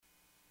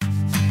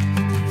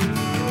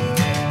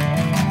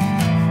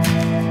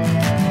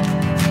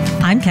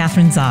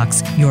Kathryn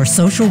Zox, your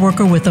social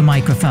worker with a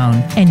microphone,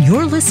 and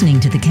you're listening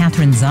to The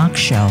Kathryn Zox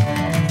Show.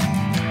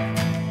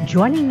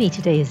 Joining me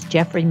today is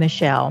Jeffrey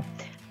Meshel.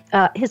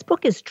 His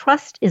book is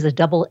Trust is a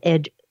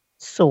Double-Edged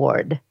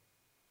Sword.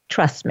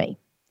 Trust me.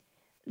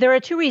 There are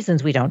two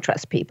reasons we don't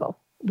trust people.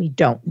 We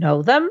don't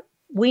know them.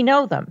 We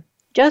know them.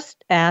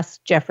 Just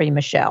ask Jeffrey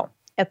Meshel.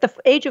 At the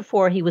age of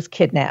 4, he was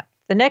kidnapped.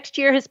 The next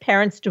year, his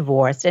parents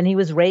divorced, and he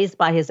was raised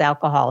by his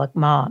alcoholic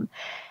mom.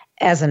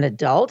 As an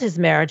adult, his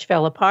marriage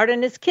fell apart,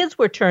 and his kids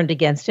were turned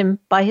against him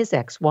by his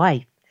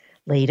ex-wife.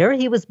 Later,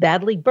 he was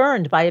badly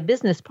burned by a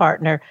business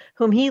partner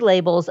whom he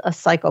labels a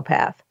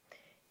psychopath.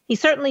 He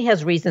certainly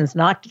has reasons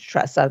not to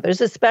trust others,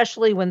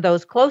 especially when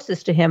those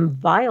closest to him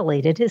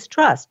violated his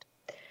trust.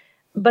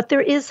 But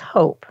there is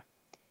hope.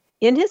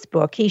 In his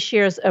book, he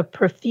shares a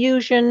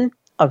profusion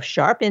of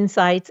sharp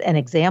insights and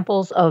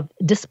examples of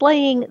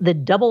displaying the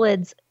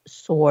double-edged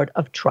sword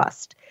of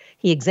trust.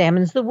 He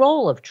examines the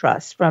role of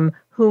trust, from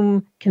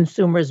whom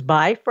consumers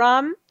buy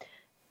from,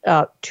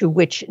 to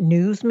which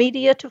news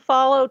media to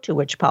follow, to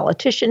which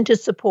politician to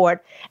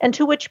support, and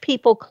to which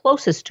people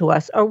closest to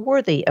us are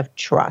worthy of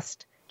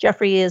trust.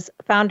 Jeffrey is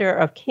founder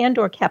of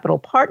Candor Capital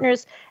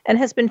Partners and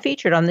has been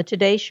featured on the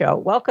Today Show.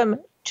 Welcome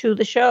to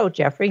the show,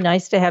 Jeffrey.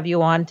 Nice to have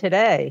you on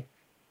today.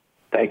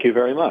 Thank you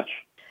very much.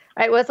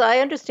 All right, well, as I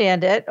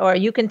understand it, or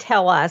you can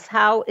tell us,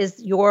 how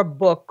is your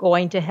book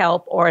going to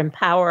help or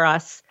empower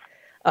us,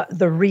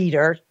 the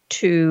reader,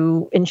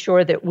 to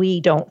ensure that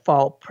we don't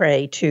fall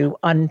prey to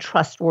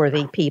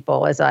untrustworthy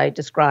people, as I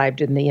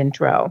described in the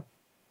intro?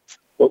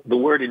 Well, the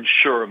word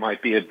ensure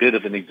might be a bit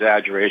of an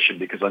exaggeration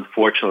because,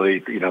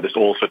 unfortunately, there's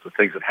all sorts of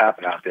things that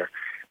happen out there.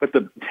 But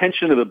the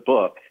intention of the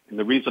book, and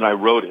the reason I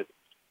wrote it,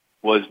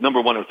 was, number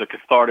one, it was a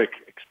cathartic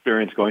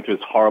experience going through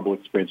this horrible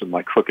experience with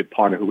my crooked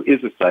partner, who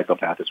is a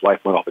psychopath. His wife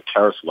went off a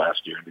terrace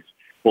last year, and he's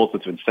all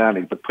sorts of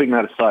insanity. But putting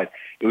that aside,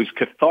 it was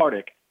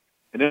cathartic.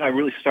 And then I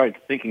really started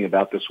thinking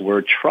about this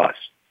word trust.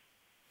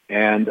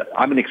 And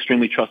I'm an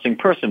extremely trusting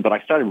person, but I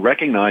started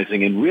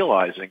recognizing and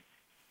realizing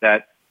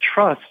that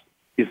trust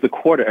is the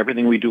core to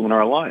everything we do in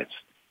our lives.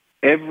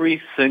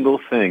 Every single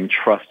thing,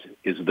 trust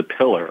is the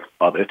pillar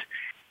of it.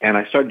 And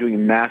I started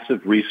doing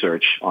massive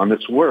research on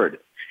this word.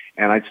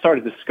 And I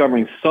started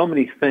discovering so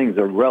many things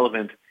that are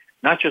relevant,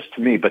 not just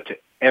to me, but to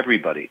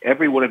everybody.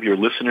 Every one of your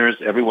listeners,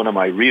 every one of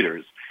my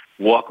readers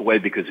walk away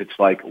because it's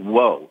like,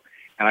 whoa.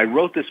 And I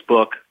wrote this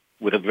book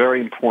with a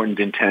very important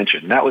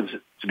intention. That was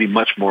to be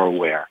much more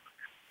aware.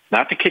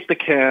 Not to kick the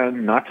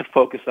can, not to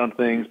focus on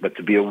things, but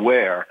to be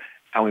aware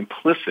how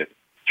implicit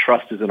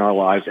trust is in our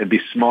lives and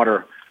be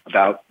smarter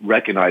about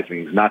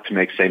recognizing things, not to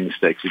make same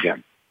mistakes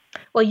again.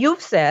 Well,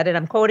 you've said, and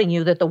I'm quoting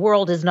you, that the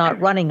world is not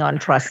running on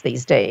trust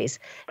these days.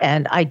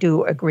 And I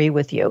do agree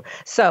with you.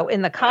 So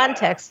in the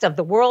context of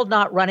the world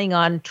not running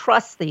on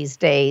trust these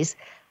days,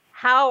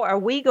 how are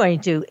we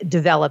going to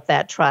develop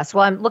that trust?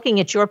 Well, I'm looking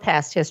at your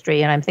past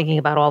history, and I'm thinking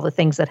about all the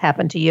things that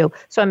happened to you.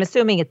 So I'm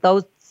assuming at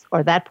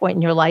that point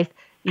in your life,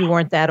 you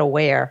weren't that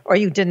aware, or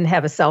you didn't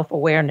have a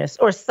self-awareness,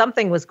 or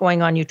something was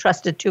going on. You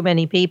trusted too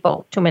many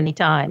people, too many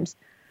times,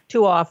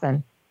 too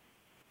often.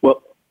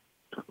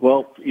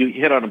 Well, you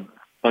hit on a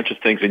bunch of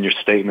things in your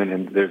statement,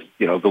 and there's,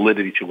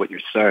 validity to what you're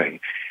saying.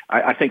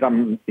 I think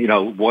I'm,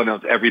 one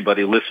of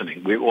everybody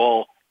listening. We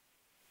all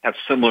have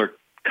similar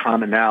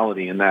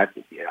commonality in that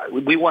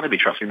we want to be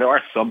trusting. There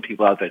are some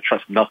people out there that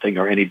trust nothing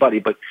or anybody,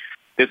 but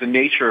there's a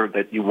nature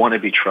that you want to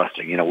be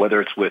trusting,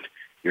 whether it's with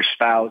your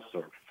spouse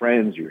or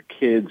friends, your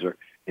kids, or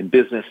in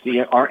business.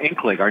 Our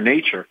inkling, our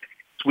nature,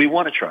 so we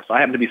want to trust. I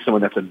happen to be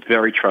someone that's a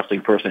very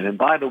trusting person. And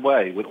by the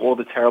way, with all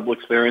the terrible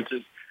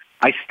experiences,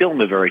 I still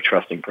am a very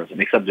trusting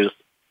person, except just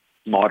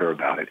smarter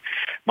about it.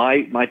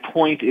 My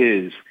point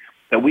is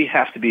that we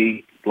have to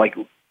be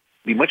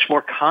much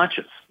more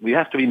conscious. We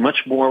have to be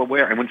much more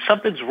aware. And when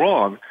something's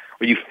wrong,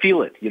 or you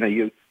feel it,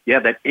 you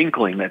have that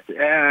inkling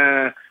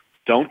that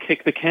don't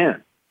kick the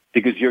can,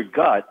 because your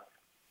gut,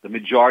 the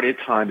majority of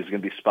the time, is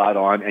going to be spot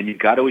on, and you've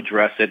got to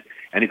address it.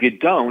 And if you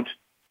don't,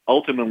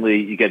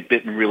 ultimately you get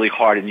bitten really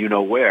hard, and you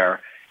know where,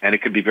 and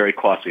it could be very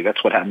costly.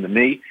 That's what happened to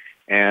me.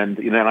 And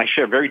and I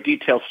share very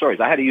detailed stories.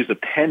 I had to use a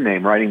pen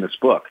name writing this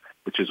book,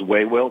 which is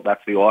Waywill.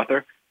 That's the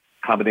author.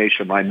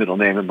 Combination of my middle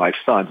name and my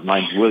son's.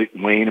 Mine's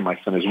Wayne, and my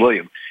son is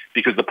William.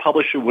 Because the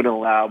publisher wouldn't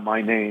allow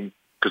my name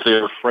because they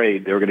were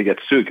afraid they were going to get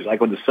sued. Because I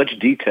go into such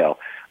detail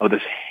of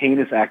this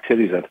heinous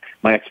activities of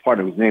my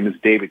ex-partner, whose name is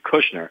David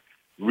Kushner,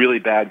 really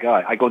bad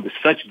guy. I go into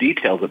such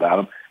details about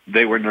him.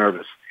 They were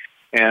nervous.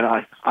 And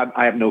I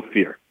have no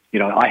fear.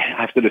 I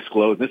have to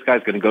disclose. This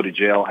guy's going to go to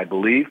jail, I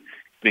believe,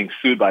 being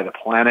sued by the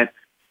planet.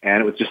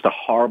 And it was just a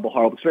horrible,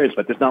 horrible experience.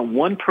 But there's not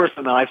one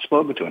person that I've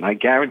spoken to, and I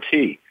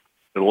guarantee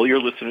that all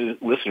your listeners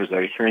that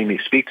are hearing me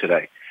speak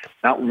today,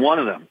 not one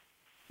of them,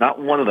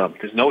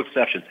 there's no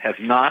exceptions, has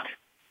not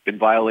been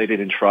violated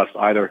in trust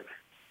either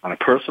on a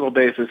personal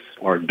basis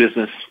or in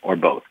business or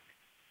both.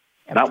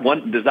 Not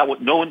one. There's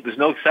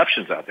no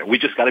exceptions out there. We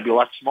just got to be a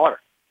lot smarter.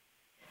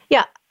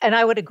 Yeah, And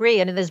I would agree.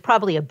 And there's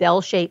probably a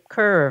bell-shaped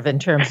curve in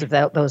terms of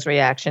those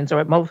reactions,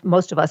 or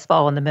most of us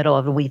fall in the middle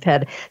of it. We've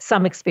had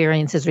some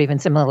experiences or even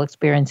similar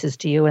experiences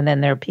to you, and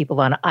then there are people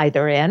on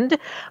either end.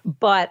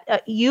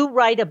 But you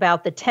write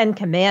about the 10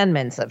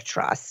 commandments of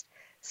trust.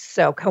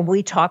 So can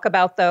we talk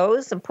about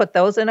those and put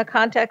those in a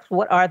context?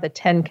 What are the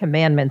 10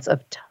 commandments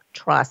of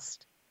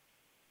trust?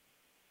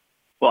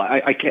 Well,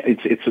 I can't.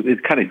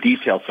 It's kind of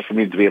detailed, so for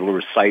me to be able to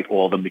recite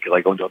all of them because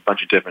I go into a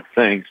bunch of different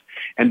things,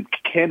 and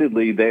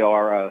candidly, they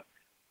are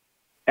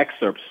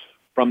excerpts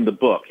from the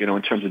book. You know,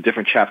 in terms of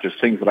different chapters,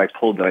 things that I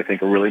pulled that I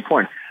think are really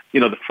important. You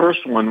know, the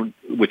first one,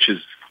 which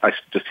is I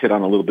just hit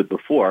on a little bit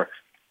before,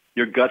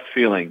 your gut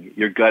feeling,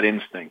 your gut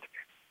instinct.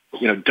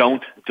 You know,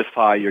 don't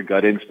defy your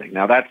gut instinct.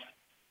 Now, that's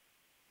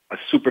a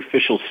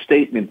superficial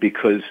statement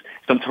because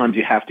sometimes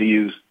you have to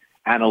use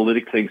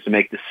analytic things to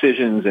make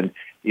decisions, and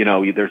you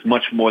know, there's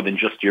much more than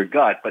just your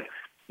gut. But,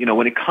 you know,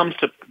 when it comes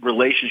to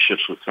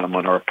relationships with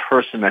someone or a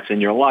person that's in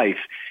your life,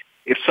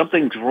 if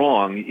something's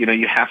wrong, you know,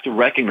 you have to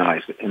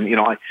recognize it. And, you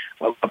know,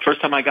 the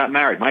first time I got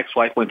married, my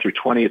ex-wife went through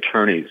 20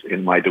 attorneys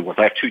in my divorce.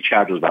 I have 2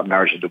 chapters about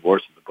marriage and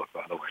divorce in the book,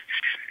 by the way.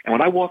 And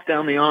when I walked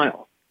down the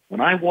aisle,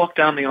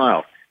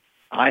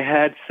 I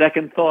had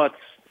second thoughts.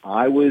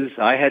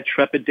 I had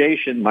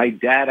trepidation. My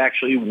dad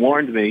actually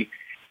warned me,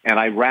 and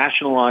I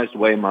rationalized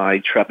away my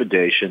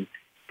trepidation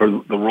for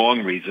the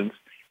wrong reasons.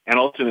 And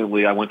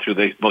ultimately, I went through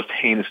the most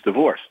heinous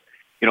divorce.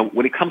 You know,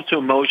 when it comes to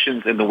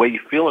emotions and the way you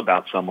feel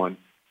about someone,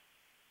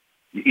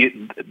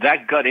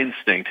 that gut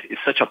instinct is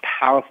such a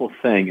powerful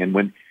thing. And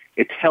when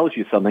it tells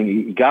you something,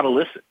 you got to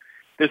listen.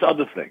 There's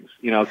other things.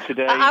 You know,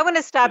 today... I want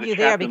to stop you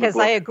there because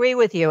I agree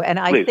with you. And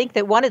I think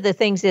that one of the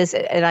things is,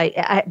 and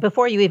I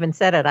before you even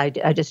said it,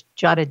 I just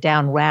jotted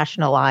down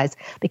rationalize,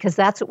 because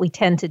that's what we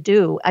tend to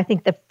do. I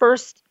think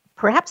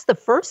perhaps the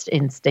first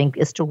instinct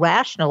is to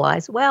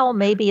rationalize, well,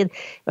 maybe in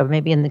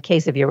the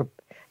case of your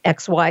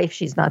ex-wife,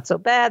 she's not so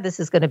bad. This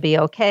is going to be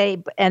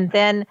okay. And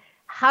then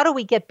how do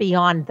we get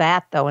beyond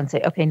that, though, and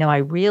say, okay, no, I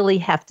really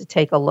have to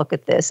take a look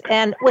at this.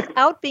 And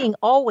without being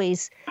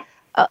always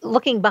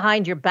looking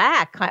behind your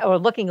back or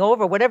looking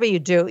over, whatever you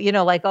do, you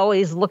know, like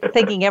always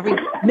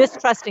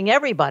mistrusting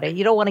everybody.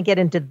 You don't want to get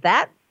into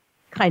that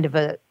kind of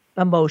a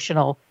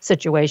emotional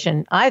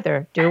situation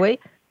either, do we?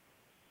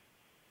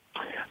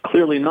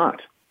 Clearly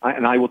not.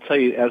 And I will tell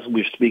you, as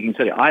we're speaking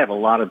today, I have a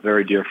lot of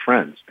very dear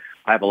friends.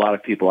 I have a lot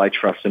of people I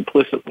trust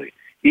implicitly.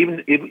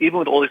 Even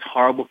with all these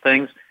horrible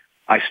things,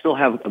 I still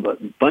have a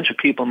bunch of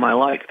people in my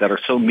life that are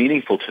so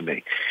meaningful to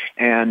me.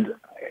 And,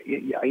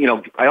 you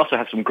know, I also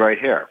have some gray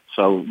hair,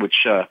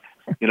 which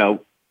you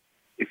know,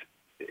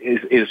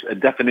 is a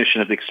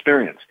definition of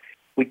experience.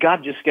 We got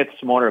to just get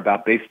smarter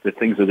about basically the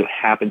things that have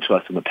happened to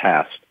us in the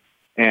past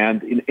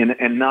and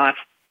not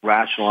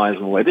rationalize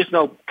them away. There's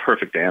no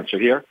perfect answer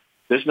here.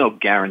 There's no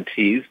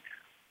guarantees,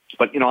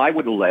 but, you know, I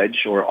would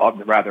allege, or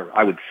rather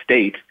I would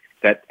state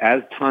that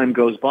as time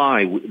goes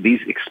by, these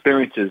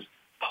experiences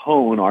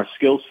hone our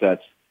skill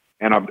sets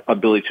and our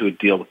ability to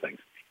deal with things.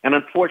 And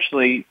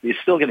unfortunately, you're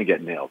still going to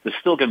get nailed. There's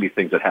still going to be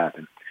things that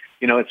happen.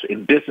 You know, it's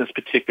in business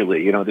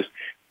particularly, you know,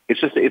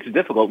 it's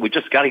difficult. We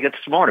just got to get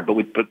smarter, but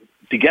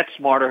to get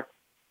smarter,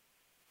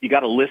 you got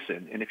to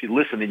listen. And if you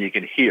listen, then you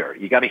can hear.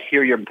 You got to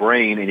hear your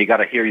brain, and you got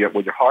to hear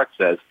what your heart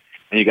says,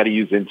 and you got to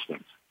use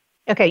instincts.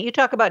 Okay, you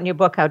talk about in your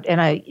book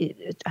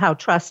how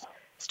trust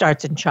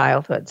starts in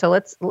childhood. So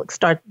let's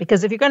start,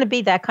 because if you're going to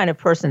be that kind of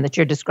person that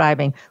you're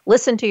describing,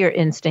 listen to your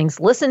instincts,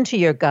 listen to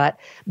your gut,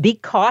 be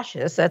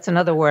cautious. That's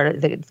another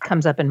word that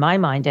comes up in my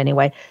mind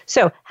anyway.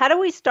 So how do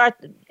we start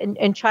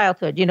in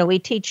childhood? You know, we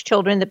teach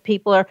children that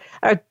people are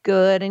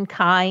good and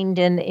kind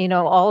and, you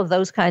know, all of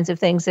those kinds of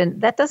things.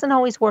 And that doesn't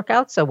always work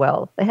out so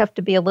well. They have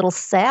to be a little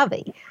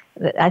savvy.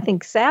 I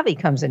think savvy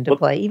comes into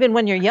play, even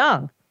when you're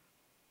young.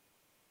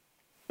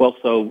 Well,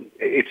 so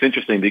it's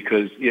interesting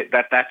because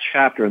that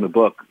chapter in the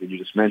book that you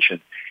just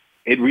mentioned,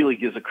 it really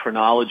gives a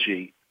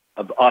chronology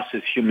of us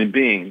as human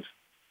beings,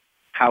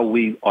 how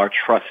we are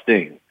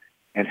trusting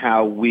and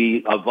how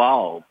we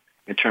evolve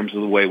in terms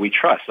of the way we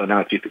trust. So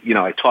now, if you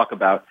know, I talk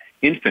about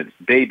infants,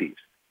 babies,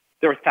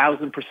 they're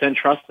 1,000%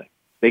 trusting.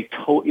 They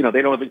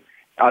they don't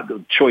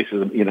have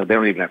choices. You know, they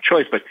don't even have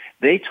choice, but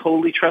they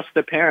totally trust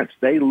their parents.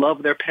 They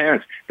love their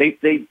parents. They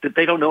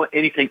don't know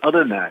anything other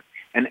than that.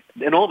 And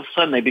then all of a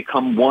sudden they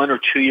become 1 or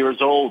 2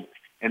 years old.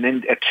 And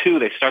then at 2,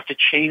 they start to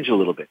change a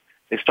little bit.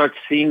 They start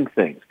seeing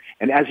things.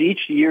 And as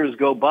each years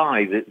go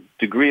by, the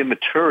degree of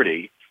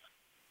maturity,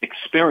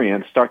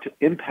 experience start to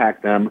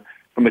impact them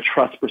from a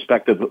trust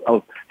perspective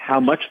of how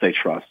much they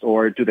trust,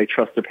 or do they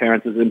trust their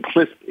parents as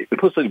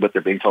implicitly what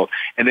they're being told.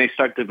 And they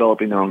start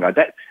developing their own guide.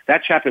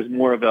 That chapter is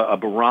more of a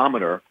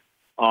barometer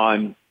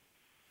on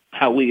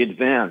how we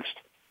advanced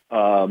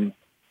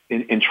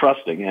in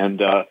trusting.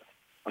 And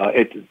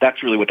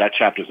that's really what that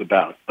chapter is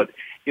about. But,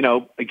 you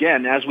know,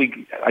 again,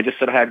 I just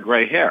said I had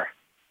gray hair.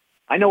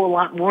 I know a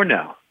lot more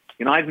now.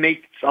 You know, I've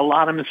made a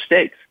lot of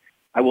mistakes.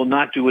 I will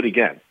not do it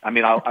again. I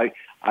mean, I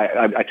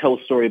tell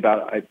a story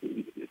about,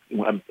 actually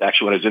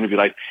when I was interviewed,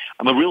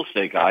 I'm a real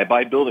estate guy. I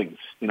buy buildings.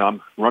 You know,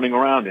 I'm running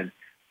around, and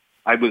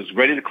I was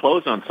ready to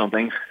close on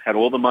something, had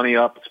all the money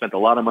up, spent a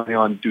lot of money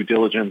on due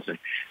diligence and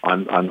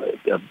on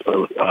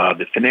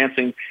the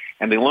financing.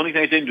 And the only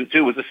thing I didn't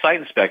do was a site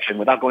inspection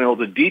without going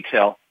over the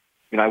detail.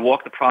 I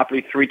walked the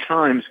property 3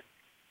 times,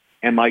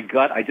 and my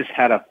gut, I just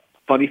had a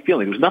funny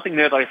feeling. There was nothing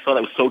there that I saw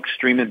that was so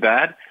extreme and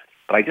bad,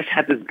 but I just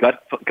had this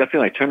gut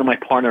feeling. I turned to my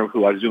partner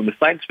who I was doing the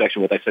site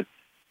inspection with. I said,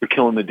 "We're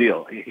killing the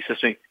deal." He says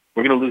to me,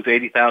 "We're going to lose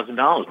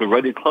 $80,000. We're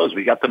ready to close.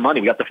 We got the money.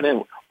 We got the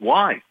finance."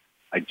 Why?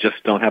 I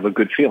just don't have a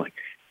good feeling.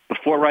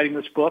 Before writing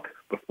this book,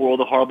 before all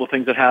the horrible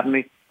things that happened to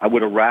me, I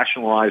would have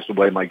rationalized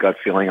away my gut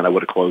feeling and I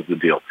would have closed the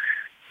deal.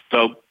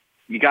 So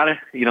you got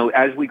to,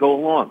 as we go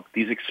along,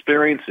 these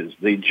experiences,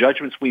 the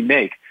judgments we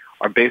make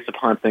are based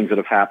upon things that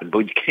have happened. But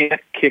you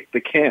can't kick the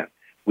can.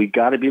 We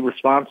got to be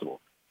responsible.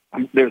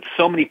 There's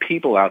so many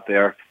people out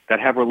there that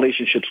have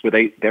relationships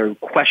where they're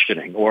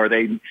questioning or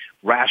they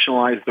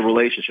rationalize the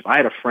relationship. I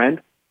had a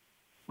friend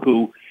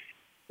who,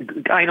 a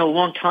guy I know a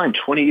long time,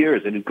 20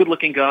 years, and a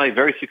good-looking guy,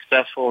 very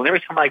successful. And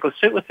every time I go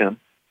sit with him,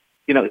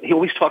 he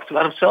always talks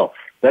about himself.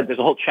 There's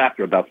a whole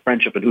chapter about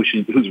friendship and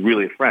who's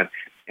really a friend.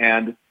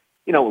 And,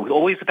 it was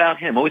always about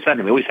him, always about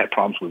him. He always had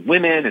problems with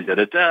women and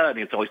da-da-da, and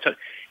it's always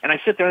and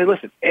I sit there and I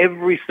listen.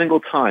 Every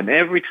single time,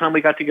 every time we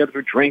got together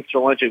for drinks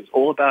or lunch, it was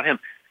all about him.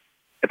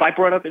 If I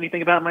brought up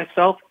anything about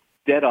myself,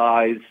 dead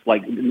eyes,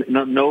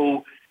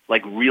 no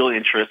real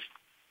interest.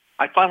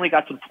 I finally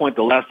got to the point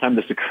the last time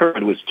this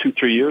occurred was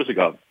 2-3 years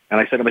ago. And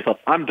I said to myself,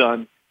 I'm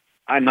done.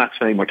 I'm not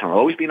spending more time. I'll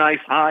always be nice.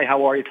 Hi,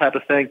 how are you type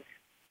of thing.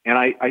 And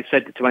I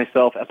said to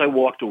myself as I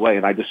walked away,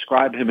 and I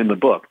described him in the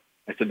book,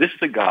 I said, this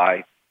is a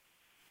guy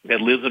that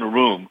lives in a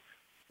room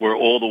where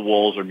all the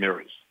walls are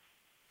mirrors.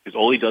 Because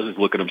all he does is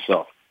look at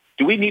himself.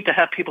 Do we need to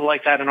have people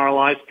like that in our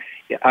lives?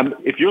 Yeah,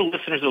 if your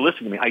listeners are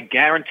listening to me, I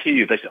guarantee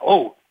you, they say,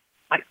 oh,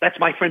 that's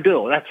my friend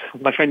Bill. That's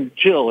my friend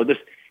Jill. Or this.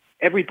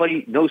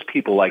 Everybody knows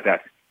people like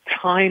that.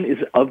 Time is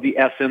of the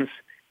essence.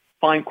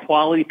 Find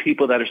quality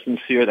people that are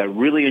sincere, that are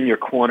really in your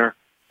corner,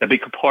 that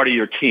become part of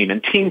your team.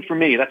 And team for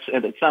me,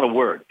 it's not a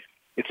word.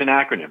 It's an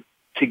acronym.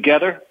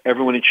 Together,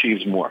 everyone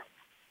achieves more.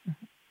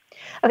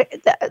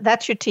 Okay,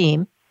 that's your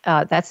team.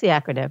 That's the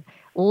acronym.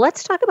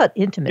 Let's talk about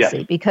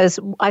intimacy, because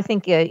I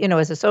think,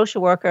 as a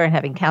social worker and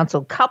having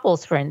counseled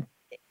couples,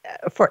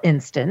 for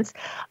instance,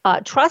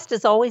 trust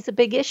is always a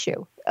big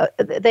issue.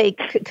 They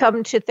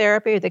come to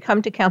therapy or they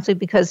come to counseling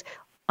because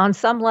on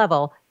some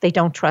level they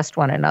don't trust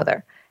one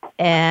another.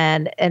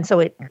 And so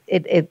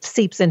it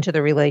seeps into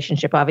the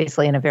relationship,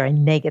 obviously, in a very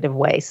negative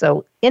way.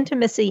 So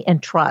intimacy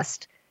and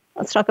trust.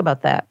 Let's talk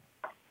about that.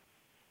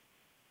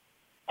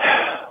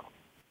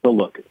 So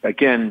look,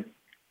 again,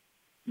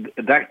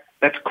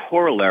 that's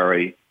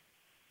corollary,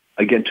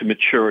 again, to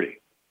maturity.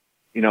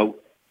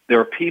 There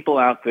are people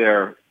out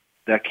there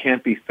that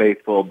can't be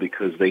faithful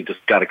because they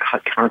just got to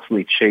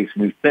constantly chase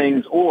new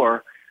things,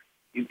 or,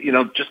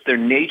 just their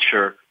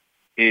nature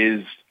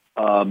is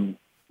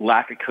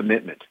lack of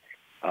commitment.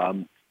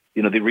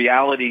 The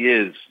reality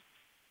is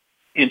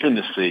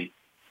intimacy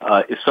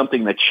is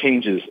something that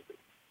changes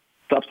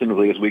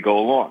substantively as we go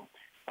along.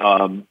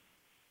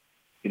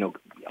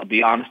 I'll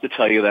be honest to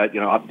tell you that,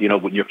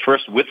 when you're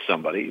first with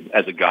somebody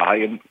as a guy,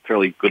 and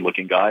fairly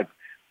good-looking guy,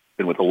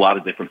 been with a lot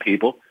of different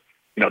people,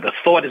 the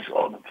thought is,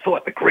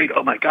 the great,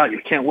 oh my God, you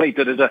can't wait,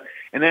 da-da-da.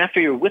 And then after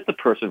you're with the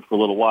person for a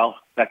little while,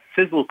 that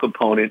physical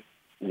component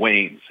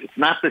wanes. It's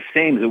not the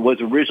same as it was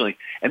originally.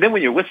 And then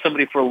when you're with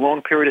somebody for a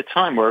long period of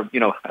time, or,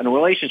 in a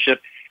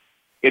relationship,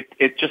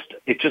 it just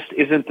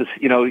isn't this,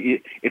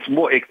 it's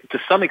more, to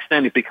some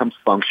extent it becomes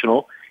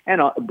functional and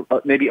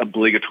maybe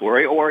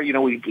obligatory, or,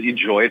 we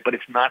enjoy it, but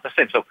it's not the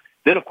same. So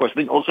then, of course,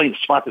 all of a sudden you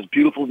spot this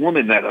beautiful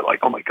woman that are like,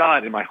 oh my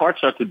God, and my heart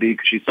starts to beat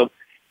because she's so,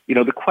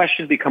 the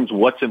question becomes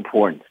what's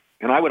important.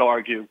 And I would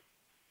argue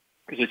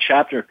there's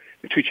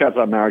two chapters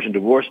on marriage and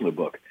divorce in the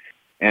book.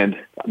 And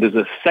there's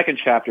a second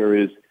chapter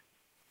is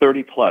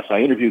 30 plus. I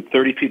interviewed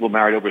 30 people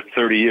married over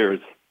 30 years,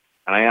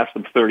 and I asked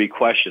them 30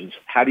 questions.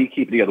 How do you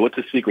keep it together? What's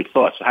the secret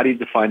sauce? How do you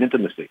define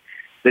intimacy?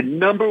 The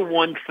number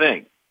one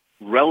thing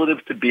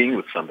relative to being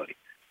with somebody,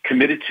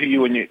 committed to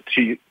you and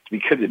to be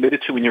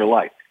committed to in your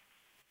life,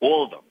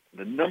 all of them,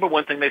 the number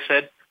one thing they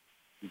said,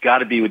 you got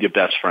to be with your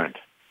best friend.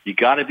 You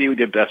got to be with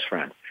your best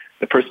friend,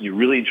 the person you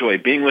really enjoy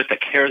being with,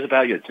 that cares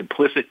about you, that's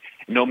implicit,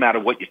 no matter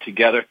what, you're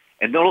together.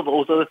 And all of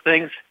those other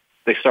things,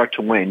 they start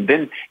to wane.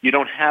 Then you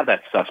don't have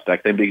that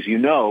suspect, then, because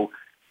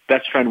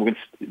best friend,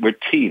 we're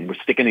team, we're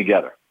sticking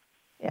together.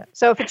 Yeah.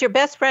 So if it's your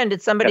best friend,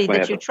 it's somebody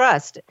that you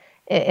trust,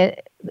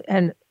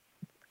 and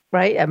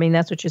right? I mean,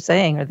 that's what you're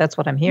saying, or that's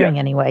what I'm hearing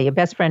anyway. Your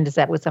best friend is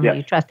that with somebody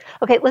you trust.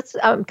 Okay, let's.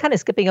 I'm kind of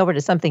skipping over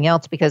to something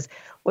else, because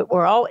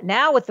we're all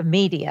now with the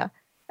media.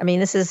 I mean,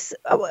 this is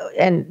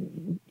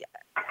and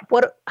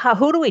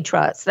who do we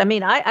trust? I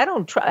mean, I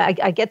don't try.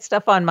 I get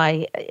stuff on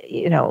my,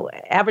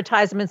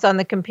 advertisements on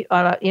the computer,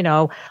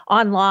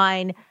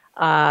 online.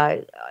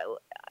 I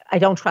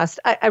don't trust.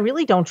 I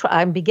really don't trust.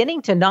 I'm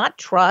beginning to not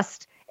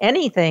trust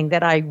anything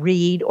that I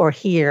read or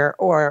hear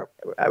or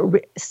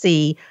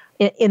see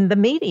in the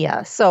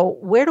media. So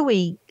what do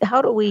we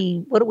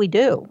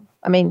do?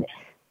 I mean,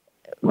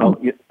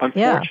 Well,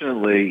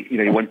 unfortunately,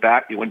 you went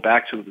back to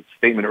the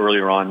statement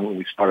earlier on when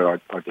we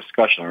started our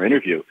discussion, our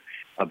interview,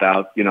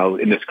 about,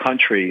 in this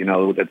country,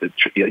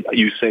 that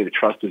you say the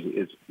trust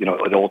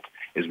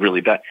is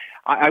really bad.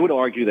 I would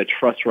argue that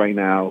trust right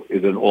now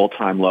is at an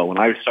all-time low. When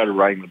I started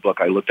writing the book,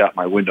 I looked out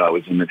my window. I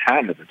was in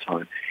Manhattan at the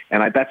time,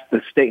 and that's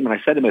the statement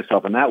I said to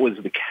myself, and that was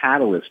the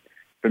catalyst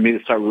for me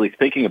to start really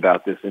thinking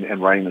about this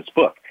and writing this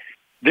book.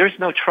 There's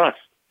no trust.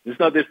 There's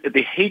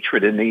the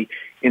hatred and the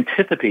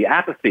antipathy,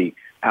 apathy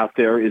out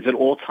there is at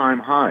all-time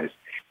highs,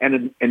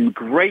 and a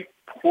great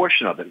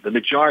portion of it, the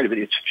majority of it,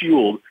 is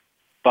fueled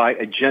by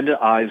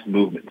agendaized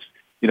movements.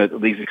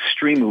 These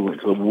extreme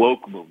movements, the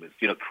woke movements,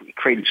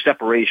 creating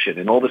separation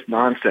and all this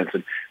nonsense.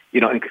 And,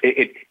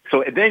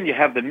 so then you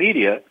have the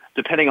media,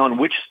 depending on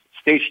which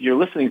station you're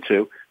listening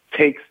to,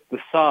 takes the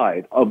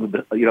side of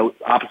the,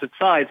 opposite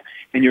sides,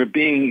 and you're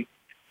being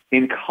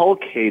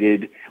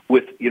inculcated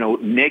with,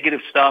 negative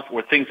stuff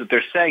or things that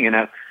they're saying.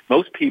 And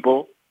most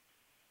people,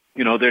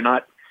 they're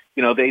not,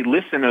 they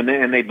listen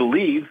and they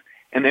believe,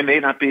 and they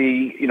may not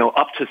be,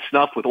 up to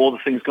snuff with all the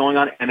things going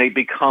on, and they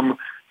become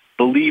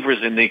believers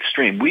in the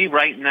extreme.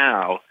 Right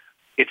now,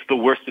 it's the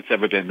worst it's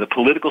ever been. The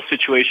political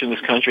situation in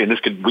this country, and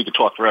we could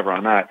talk forever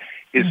on that,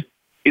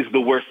 is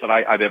the worst that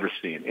I've ever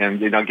seen.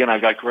 And again,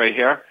 I've got gray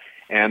hair,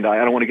 and I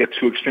don't want to get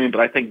too extreme, but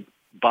I think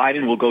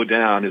Biden will go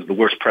down as the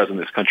worst president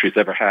this country's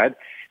ever had.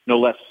 No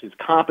less his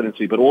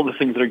competency, but all the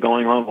things that are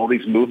going on, all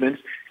these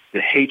movements,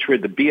 the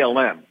hatred, the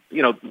BLM.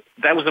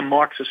 That was a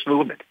Marxist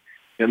movement.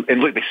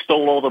 And look, they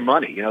stole all the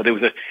money.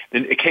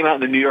 It came out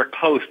in the New York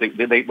Post.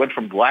 They went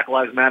from Black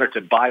Lives Matter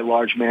to buy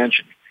large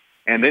mansions,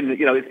 and then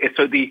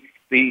so the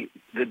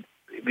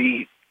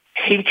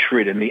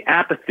hatred and the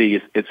apathy.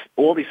 It's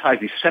all these highs,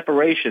 these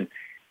separation.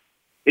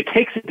 It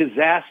takes a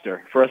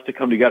disaster for us to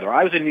come together.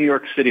 I was in New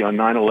York City on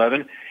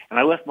 9/11, and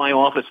I left my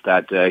office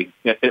that day.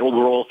 We're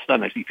all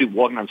stunned. I see people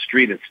walking on the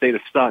street in a state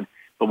of stun.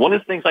 But one of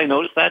the things I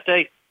noticed that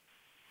day,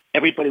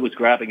 everybody was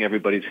grabbing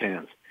everybody's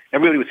hands.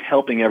 Everybody was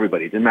helping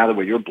everybody. It didn't matter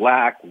whether you're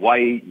black,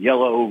 white,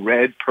 yellow,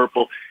 red,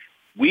 purple.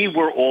 We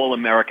were all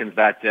Americans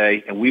that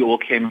day, and we all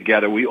came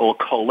together. We all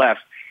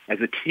coalesced as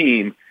a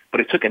team, but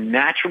it took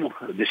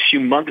this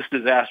humongous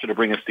disaster to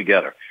bring us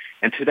together.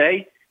 And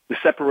today, the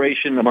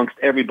separation amongst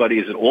everybody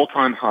is at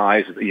all-time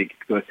highs.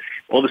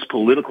 All this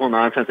political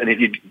nonsense, and if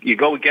you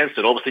go against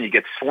it, all of a sudden you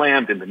get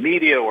slammed in the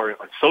media or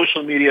on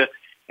social media,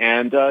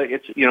 and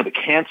it's the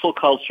cancel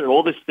culture.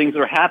 All these things that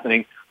are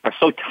happening are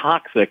so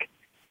toxic.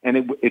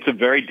 And it's a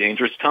very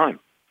dangerous time.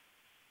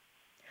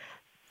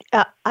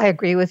 I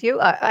agree with you.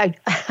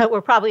 We're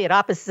probably at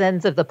opposite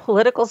ends of the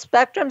political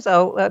spectrum,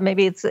 so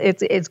maybe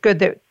it's good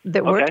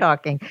that we're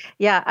talking.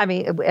 Yeah, I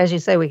mean, as you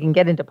say, we can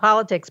get into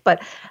politics,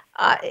 but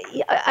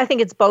I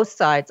think it's both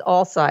sides,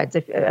 all sides.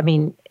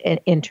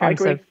 In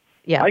terms of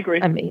I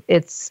agree. I mean,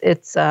 it's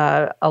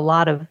a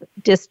lot of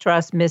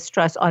distrust,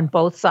 mistrust on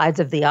both sides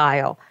of the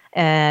aisle,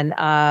 and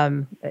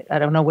I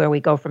don't know where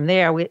we go from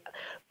there.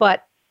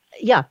 But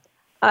yeah.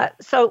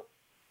 So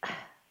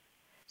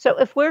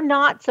if we're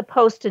not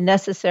supposed to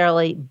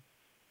necessarily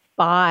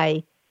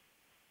buy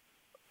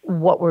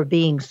what we're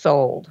being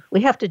sold,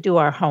 we have to do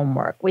our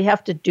homework. We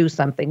have to do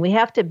something. We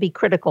have to be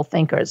critical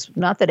thinkers.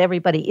 Not that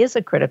everybody is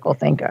a critical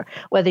thinker,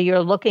 whether you're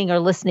looking or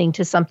listening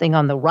to something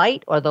on the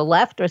right or the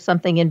left or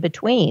something in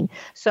between.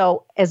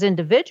 So as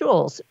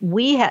individuals,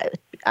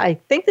 I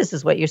think this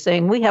is what you're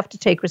saying, we have to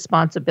take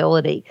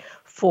responsibility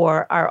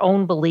for our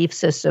own belief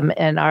system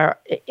and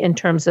in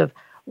terms of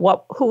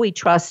who we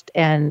trust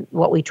and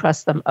what we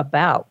trust them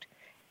about,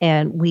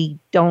 and we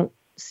don't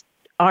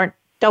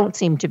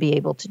seem to be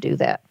able to do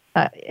that.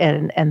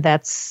 And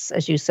that's,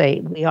 as you say,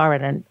 we are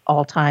at an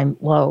all-time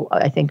low,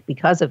 I think,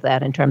 because of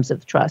that in terms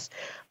of trust.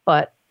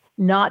 But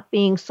not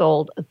being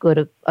sold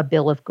a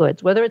bill of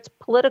goods, whether it's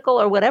political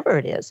or whatever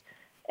it is,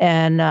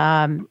 and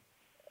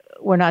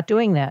we're not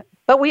doing that.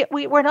 But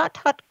we're not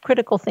taught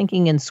critical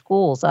thinking in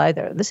schools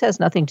either. This has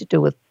nothing to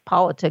do with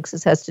politics.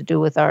 This has to do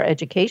with our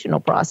educational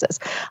process.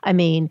 I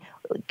mean,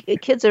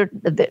 kids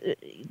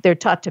they're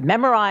taught to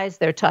memorize.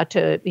 They're taught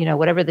to,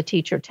 whatever the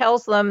teacher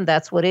tells them,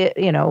 that's what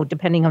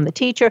depending on the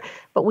teacher.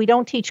 But we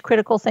don't teach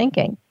critical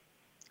thinking.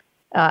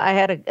 I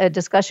had a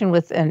discussion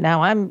and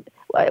now I'm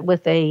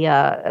with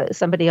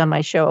somebody on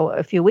my show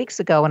a few weeks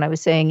ago, and I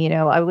was saying,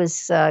 I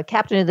was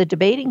captain of the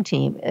debating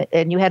team,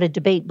 and you had to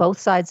debate both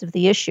sides of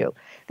the issue.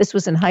 This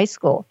was in high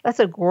school. That's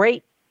a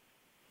great,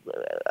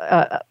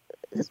 it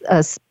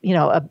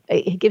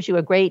gives you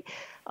a great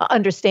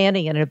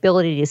understanding and an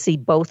ability to see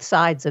both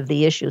sides of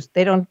the issues.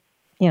 They don't,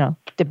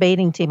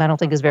 debating team I don't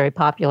think is very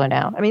popular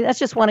now. I mean, that's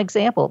just one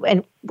example.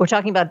 And we're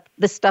talking about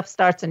this stuff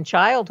starts in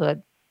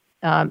childhood.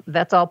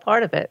 That's all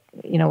part of it.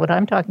 You know what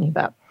I'm talking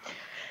about.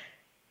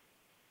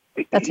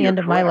 That's the end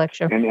of my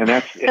lecture. And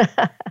that's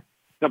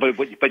no,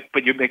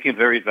 but you're making a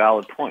very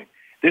valid point.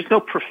 There's no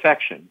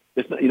perfection.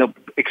 There's no,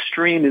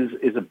 extreme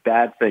is a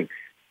bad thing.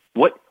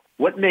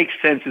 What makes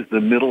sense is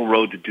the middle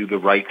road to do the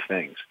right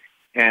things.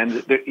 And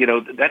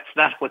that's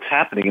not what's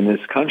happening in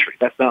this country.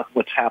 That's not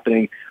what's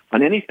happening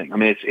on anything. I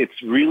mean,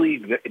 it's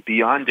really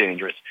beyond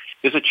dangerous.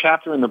 there's a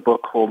chapter in the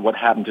book called What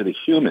Happened to the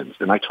Humans,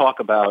 and I talk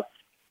about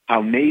how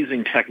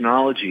amazing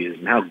technology is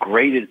and how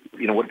great it,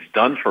 what it's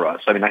done for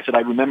us. I mean, I said,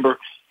 I remember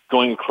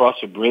going across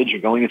a bridge or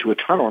going into a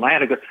tunnel, and I had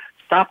to go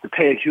stop to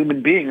pay a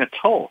human being a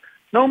toll.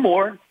 No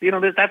more.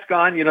 That's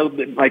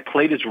gone. My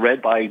plate is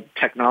read by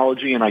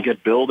technology, and I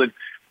get billed, and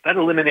that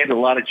eliminated a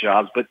lot of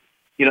jobs. But,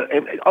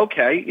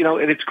 okay,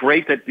 and it's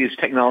great that these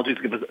technologies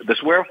give us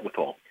this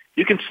wherewithal.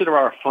 You consider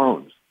our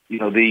phones,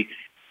 the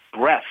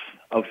breadth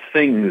of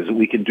things that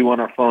we can do on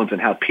our phones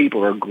and how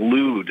people are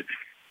glued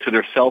to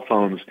their cell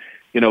phones,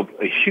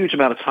 a huge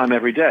amount of time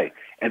every day.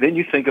 And then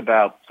you think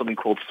about something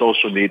called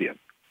social media.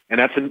 And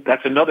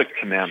that's another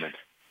commandment,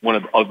 one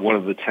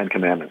of the 10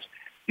 commandments.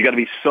 You got to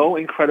be so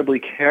incredibly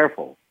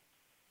careful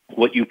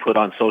what you put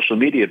on social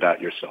media about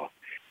yourself,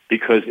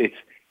 because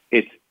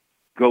it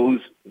goes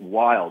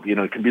wild.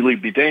 It can really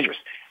be dangerous.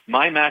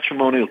 My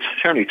matrimonial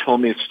attorney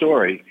told me a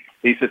story.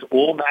 He says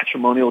all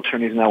matrimonial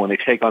attorneys now, when they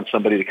take on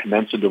somebody to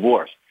commence a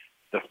divorce,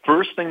 the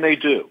first thing they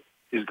do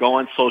is go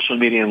on social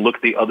media and look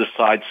at the other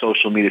side's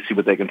social media, see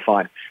what they can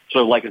find,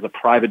 sort of like as a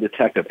private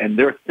detective. And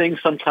there are things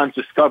sometimes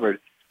discovered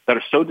that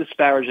are so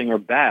disparaging or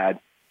bad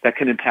that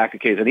can impact the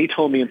case. And he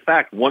told me, in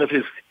fact, one of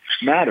his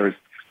matters,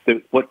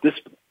 that what this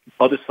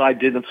other side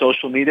did on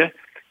social media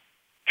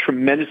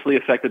tremendously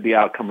affected the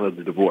outcome of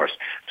the divorce.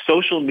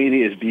 Social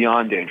media is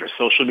beyond dangerous.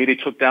 Social media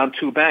took down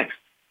 2 banks.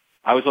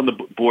 I was on the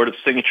board of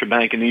Signature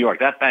Bank in New York.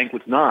 That bank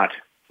was not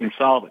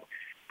insolvent,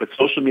 but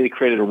social media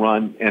created a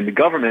run, and the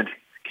government,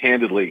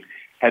 candidly,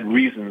 had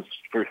reasons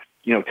for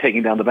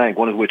taking down the bank,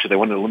 one of which they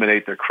wanted to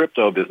eliminate their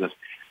crypto business.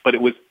 But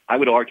it was, I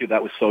would argue,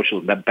 that was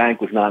social. That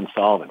bank was not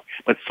insolvent.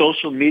 But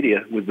social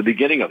media was the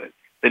beginning of it.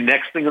 The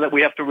next thing that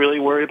we have to really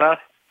worry about,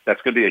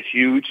 that's going to be a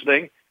huge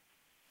thing,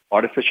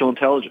 artificial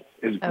intelligence.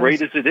 As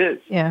great as it is,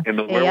 and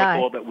the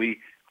wherewithal that we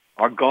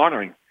are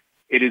garnering,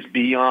 it is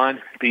beyond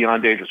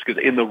dangerous.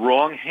 Because in the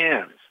wrong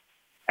hands,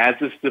 as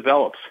this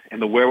develops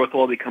and the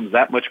wherewithal becomes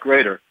that much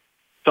greater,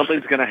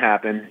 something's going to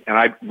happen. And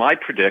I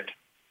might predict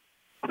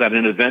that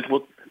an event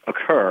will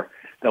occur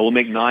that will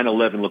make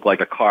 9/11 look like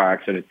a car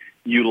accident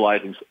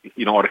utilizing,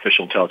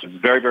 artificial intelligence.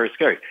 It's very, very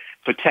scary.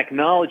 So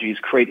technologies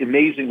create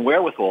amazing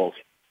wherewithals,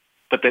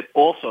 but that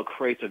also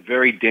creates a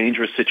very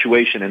dangerous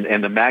situation,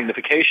 and the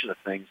magnification of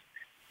things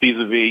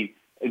vis-a-vis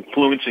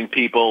influencing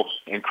people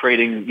and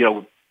creating,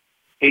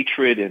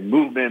 hatred and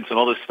movements and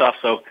all this stuff.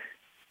 So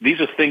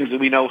these are things that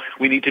we know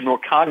we need to be more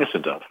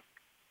cognizant of.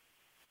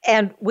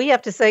 And we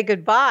have to say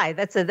goodbye.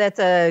 That's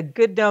a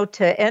good note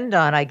to end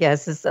on, I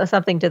guess. It's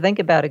something to think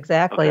about.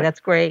 Exactly. Okay. That's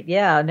great.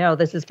 Yeah, no,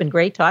 this has been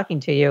great talking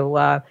to you.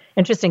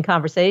 Interesting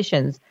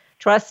conversations.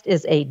 Trust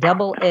is a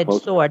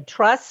double-edged sword.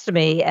 Trust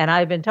me. And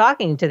I've been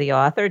talking to the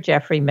author,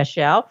 Jeffrey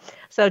Meshel.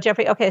 So,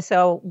 Jeffrey, okay,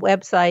 so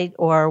website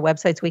or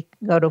websites we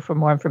can go to for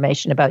more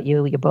information about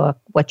you, your book,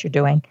 what you're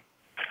doing.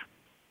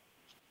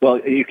 Well,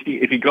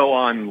 if you go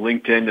on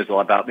LinkedIn, there's a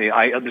lot about me.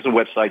 There's a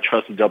website,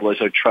 Trust is double-edged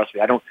sword. Trust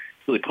me, I don't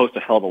really post a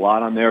hell of a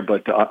lot on there,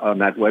 but on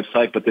that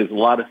website. But there's a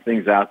lot of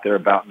things out there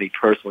about me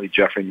personally,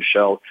 Jeffrey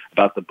Meshel,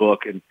 about the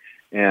book, and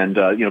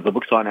the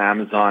book's on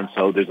Amazon,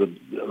 so there's a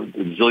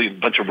zillion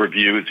bunch of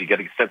reviews. You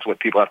get a sense of what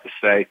people have to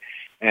say.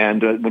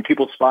 And when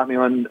people spot me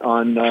on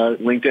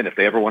LinkedIn, if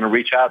they ever want to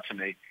reach out to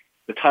me,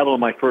 the title of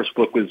my first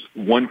book was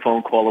One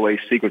Phone Call Away: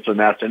 Secrets of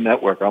Master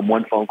Network. I'm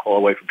one phone call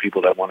away from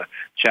people that want to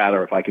chat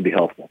or if I can be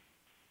helpful.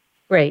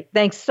 Great.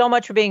 Thanks so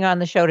much for being on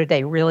the show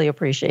today. Really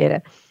appreciate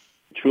it.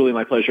 Truly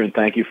my pleasure, and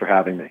thank you for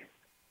having me.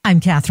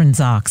 I'm Catherine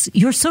Zox,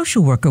 your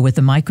social worker with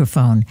a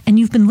microphone, and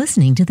you've been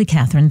listening to The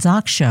Catherine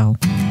Zox Show.